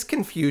this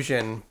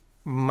confusion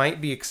might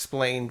be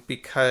explained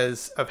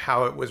because of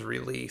how it was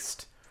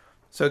released.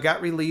 So it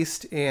got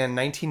released in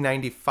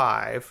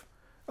 1995,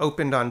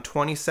 opened on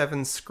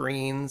 27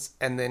 screens,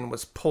 and then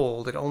was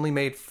pulled. It only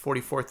made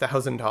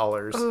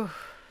 $44,000.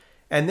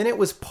 And then it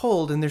was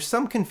pulled, and there's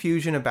some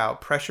confusion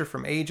about pressure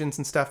from agents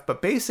and stuff,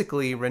 but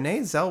basically Renee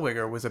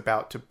Zellweger was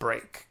about to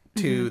break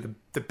to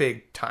the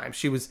big time.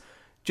 She was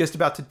just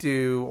about to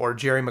do, or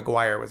Jerry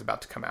Maguire was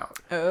about to come out.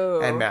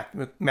 Oh. And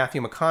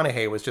Matthew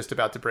McConaughey was just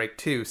about to break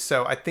too.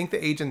 So I think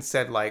the agent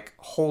said, like,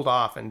 hold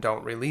off and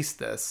don't release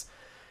this.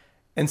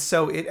 And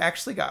so it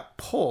actually got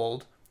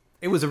pulled.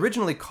 It was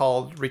originally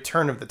called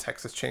Return of the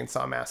Texas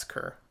Chainsaw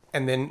Massacre.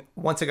 And then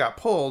once it got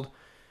pulled,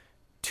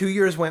 2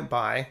 years went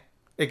by.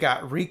 It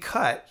got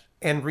recut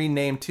and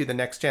renamed to The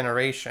Next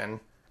Generation.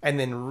 And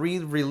then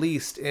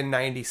re-released in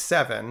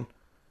 97.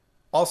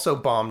 Also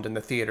bombed in the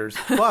theaters.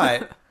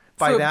 But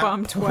by so that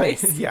bombed point,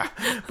 twice. Yeah.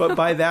 But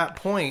by that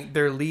point,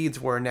 their leads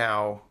were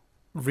now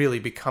really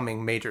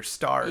becoming major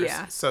stars.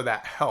 Yeah. So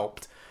that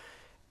helped.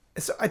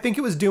 So I think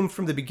it was doomed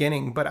from the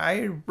beginning, but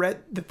I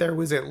read that there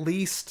was at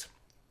least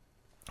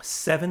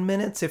 7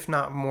 minutes, if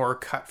not more,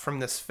 cut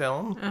from this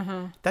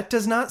film. That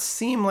does not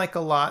seem like a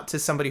lot to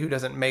somebody who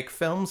doesn't make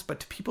films, but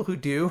to people who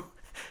do,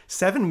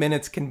 7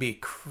 minutes can be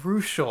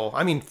crucial.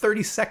 I mean,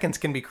 30 seconds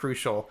can be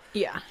crucial.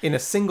 Yeah. In a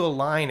single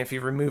line, if you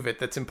remove it,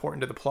 that's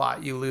important to the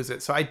plot, you lose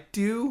it. So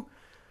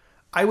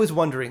I was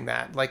wondering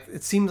that. Like,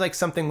 it seemed like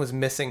something was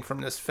missing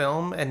from this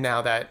film, and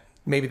now that...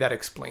 maybe that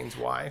explains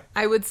why.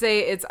 I would say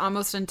it's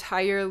almost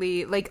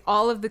entirely, like,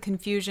 all of the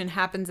confusion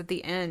happens at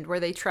the end where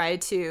they try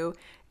to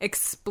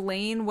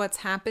explain what's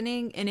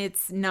happening, and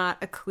it's not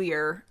a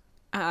clear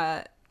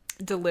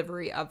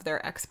delivery of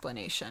their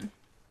explanation.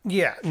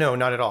 Yeah, no,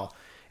 not at all.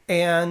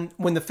 And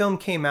when the film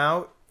came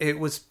out, it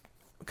was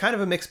kind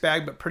of a mixed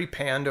bag, but pretty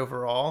panned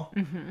overall.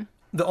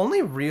 The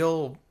only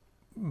real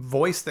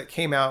voice that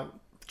came out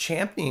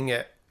championing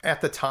it at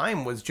the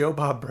time was Joe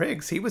Bob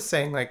Briggs. He was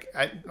saying, like,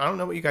 I don't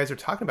know what you guys are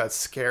talking about. It's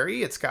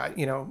scary. It's got,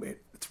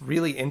 it's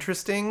really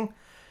interesting.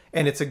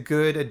 And it's a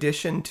good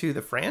addition to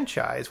the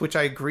franchise, which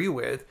I agree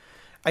with.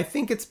 I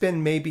think it's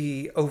been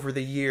maybe over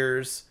the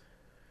years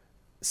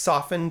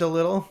softened a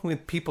little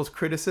with people's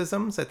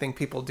criticisms. I think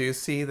people do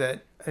see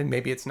that and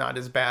maybe it's not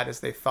as bad as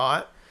they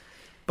thought,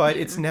 but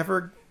it's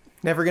never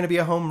going to be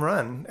a home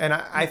run. And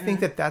I think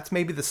that that's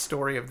maybe the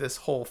story of this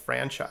whole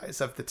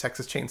franchise of the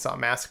Texas Chainsaw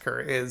Massacre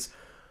is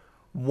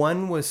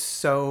one was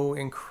so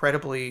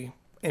incredibly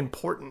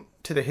important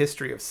to the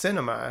history of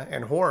cinema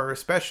and horror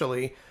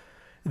especially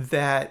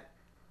that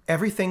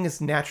everything is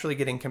naturally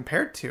getting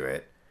compared to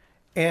it.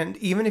 And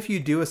even if you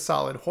do a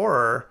solid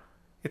horror,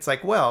 it's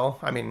like, well,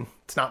 I mean,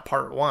 it's not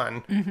part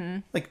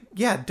one. Like,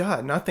 yeah,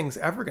 duh, nothing's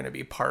ever going to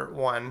be part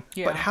one.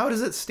 Yeah. But how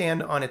does it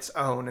stand on its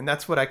own? And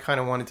that's what I kind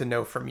of wanted to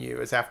know from you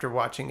is after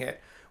watching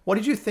it, what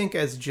did you think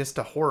as just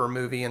a horror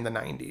movie in the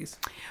 90s?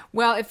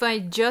 Well, if I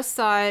just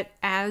saw it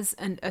as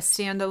a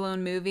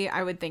standalone movie,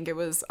 I would think it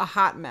was a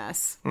hot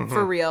mess,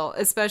 for real,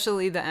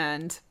 especially the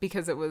end,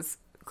 because it was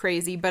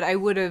crazy. But I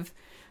would have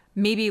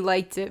maybe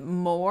liked it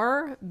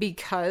more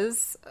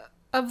because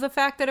of the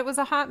fact that it was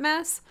a hot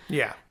mess.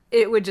 Yeah.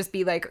 It would just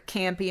be like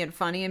campy and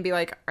funny and be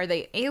like, are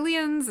they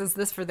aliens? Is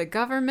this for the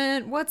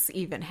government? What's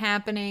even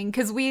happening?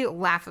 Because we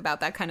laugh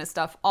about that kind of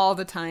stuff all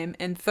the time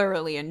and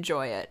thoroughly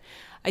enjoy it.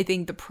 I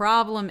think the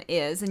problem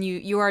is, and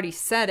you already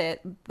said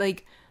it,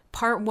 like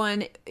part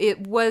one,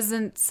 it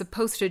wasn't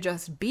supposed to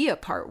just be a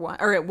part one,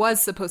 or it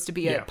was supposed to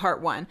be a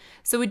part one.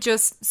 So it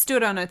just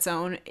stood on its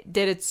own,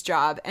 did its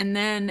job. And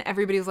then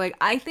everybody was like,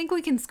 I think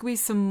we can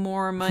squeeze some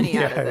more money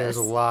out of this. There's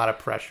a lot of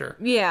pressure.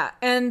 Yeah.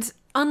 And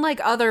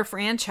unlike other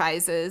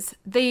franchises,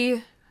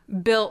 they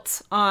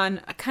built on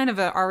a kind of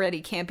a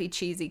already campy,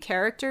 cheesy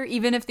character,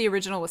 even if the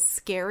original was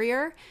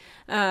scarier.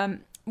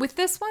 With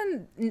this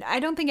one, I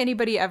don't think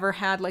anybody ever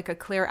had like a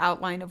clear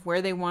outline of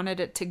where they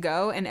wanted it to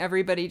go, and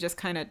everybody just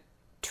kind of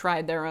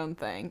tried their own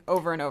thing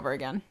over and over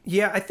again.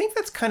 Yeah, I think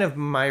that's kind of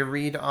my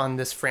read on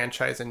this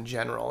franchise in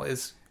general,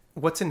 is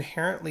what's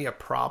inherently a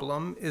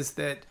problem is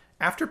that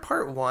after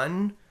part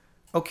one,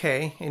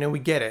 okay, you know, we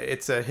get it.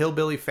 It's a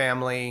hillbilly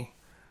family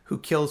who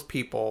kills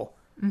people.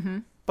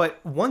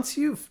 But once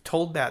you've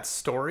told that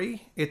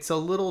story, it's a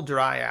little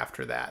dry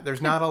after that.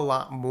 There's not a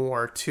lot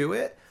more to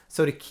it.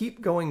 So to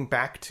keep going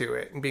back to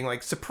it and being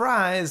like,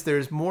 surprise,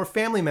 there's more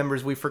family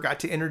members we forgot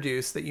to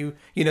introduce that you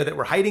know, that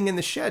were hiding in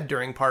the shed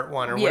during part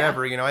one or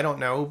whatever, you know, I don't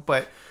know.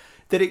 But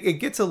that it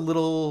gets a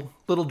little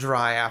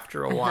dry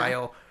after a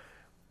while.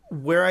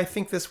 Where I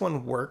think this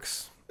one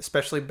works,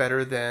 especially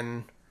better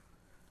than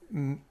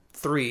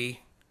 3,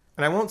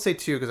 and I won't say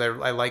 2 because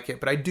I like it,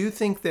 but I do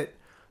think that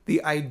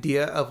the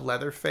idea of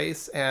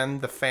Leatherface and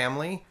the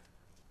family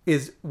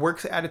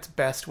works at its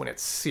best when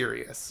it's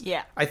serious.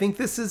 Yeah. I think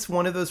this is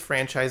one of those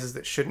franchises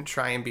that shouldn't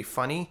try and be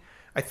funny.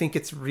 I think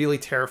it's really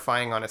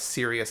terrifying on a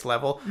serious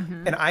level.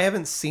 And I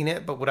haven't seen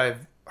it, but what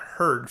I've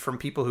heard from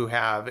people who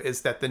have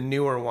is that the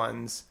newer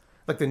ones,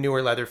 like the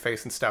newer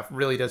Leatherface and stuff,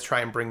 really does try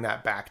and bring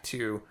that back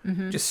to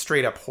just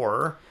straight up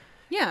horror.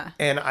 Yeah.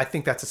 And I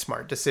think that's a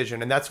smart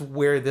decision. And that's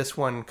where this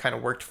one kind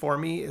of worked for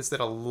me, is that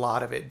a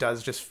lot of it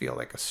does just feel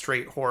like a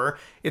straight horror.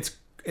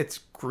 It's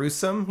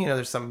gruesome. You know,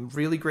 there's some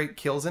really great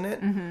kills in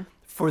it.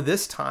 For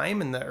this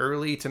time in the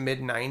early to mid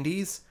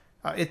 90s,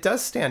 it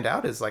does stand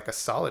out as like a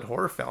solid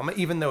horror film.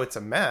 Even though it's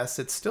a mess,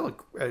 it's still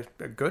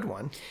a good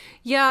one.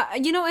 Yeah.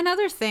 You know,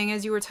 another thing,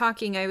 as you were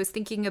talking, I was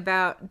thinking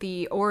about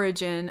the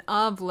origin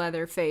of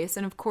Leatherface.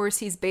 And of course,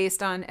 he's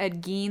based on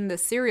Ed Gein, the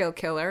serial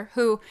killer,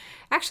 who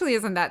actually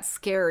isn't that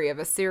scary of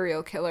a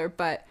serial killer.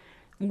 But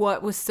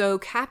what was so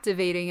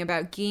captivating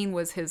about Gein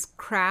was his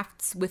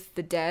crafts with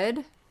the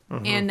dead.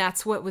 And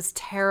that's what was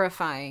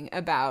terrifying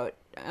about,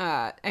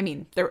 I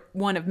mean, they're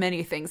one of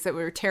many things that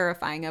were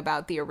terrifying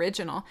about the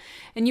original.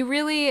 And you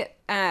really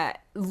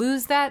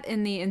lose that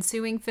in the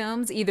ensuing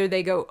films. Either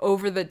they go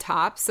over the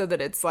top so that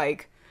it's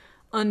like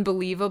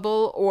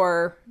unbelievable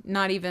or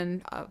not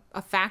even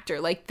a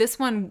factor. Like this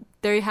one,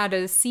 they had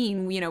a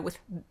scene, you know, with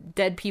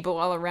dead people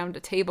all around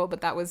a table,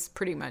 but that was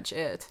pretty much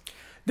it.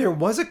 There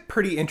was a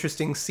pretty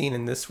interesting scene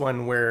in this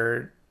one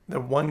where the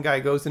one guy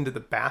goes into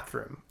the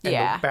bathroom. And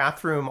the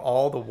bathroom,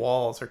 all the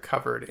walls are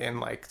covered in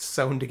like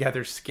sewn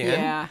together skin.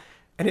 Yeah.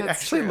 And it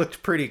actually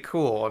looked pretty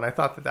cool. And I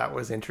thought that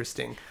was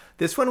interesting.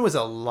 This one was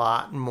a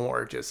lot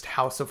more just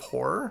House of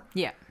Horror.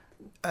 Yeah.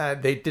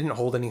 They didn't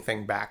hold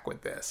anything back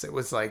with this. It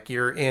was like,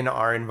 you're in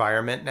our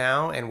environment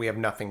now and we have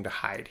nothing to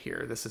hide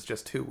here. This is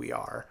just who we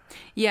are.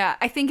 Yeah.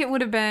 I think it would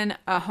have been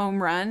a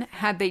home run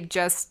had they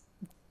just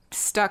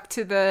stuck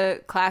to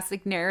the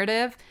classic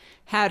narrative,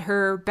 had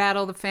her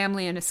battle the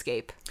family and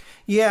escape.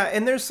 Yeah,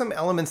 and there's some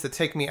elements that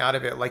take me out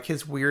of it, like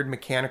his weird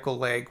mechanical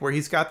leg, where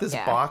he's got this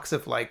box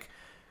of like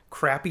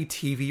crappy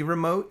TV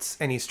remotes,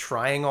 and he's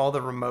trying all the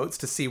remotes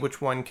to see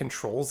which one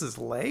controls his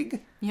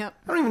leg. Yep.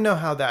 I don't even know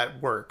how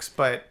that works,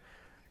 but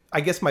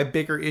I guess my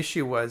bigger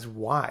issue was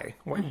why?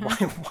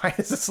 Why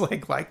is this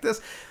leg like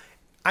this?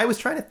 I was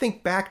trying to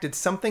think back. Did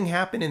something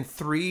happen in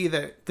 3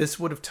 that this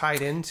would have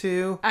tied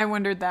into? I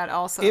wondered that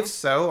also. If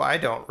so, I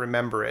don't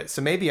remember it.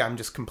 So maybe I'm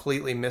just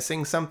completely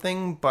missing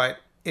something, but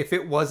if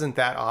it wasn't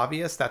that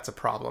obvious, that's a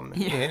problem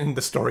in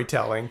the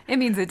storytelling. It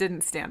means it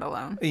didn't stand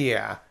alone.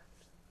 Yeah.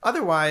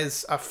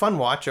 Otherwise, a fun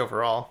watch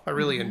overall. I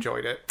really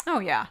enjoyed it. Oh,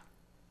 yeah.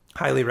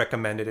 Highly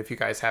recommend it if you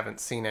guys haven't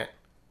seen it.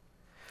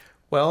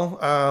 Well,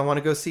 want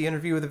to go see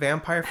Interview with a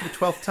Vampire for the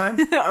 12th time?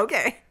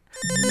 Okay.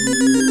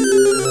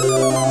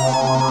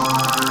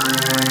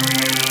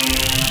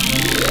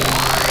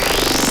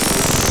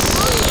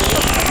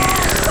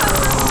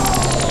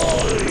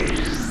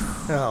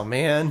 Oh,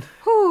 man.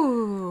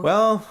 Whew.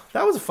 Well,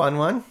 that was a fun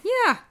one.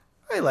 Yeah.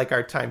 I like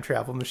our time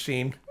travel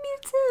machine. Me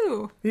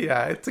too.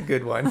 Yeah, it's a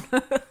good one.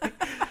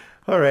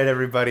 All right,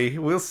 everybody.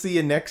 We'll see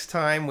you next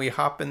time we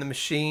hop in the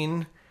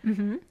machine.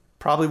 Mm-hmm.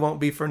 Probably won't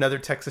be for another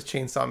Texas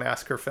Chainsaw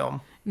Massacre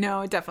film.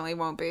 No, it definitely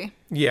won't be.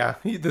 Yeah,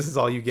 this is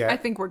all you get. I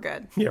think we're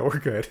good. Yeah, we're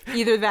good.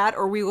 Either that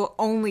or we will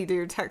only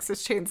do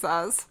Texas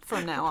Chainsaws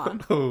from now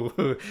on. Oh,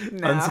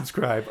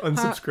 unsubscribe.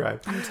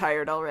 I'm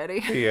tired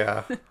already.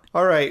 Yeah.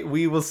 All right,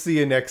 we will see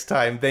you next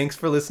time. Thanks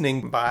for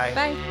listening. Bye.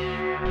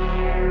 Bye.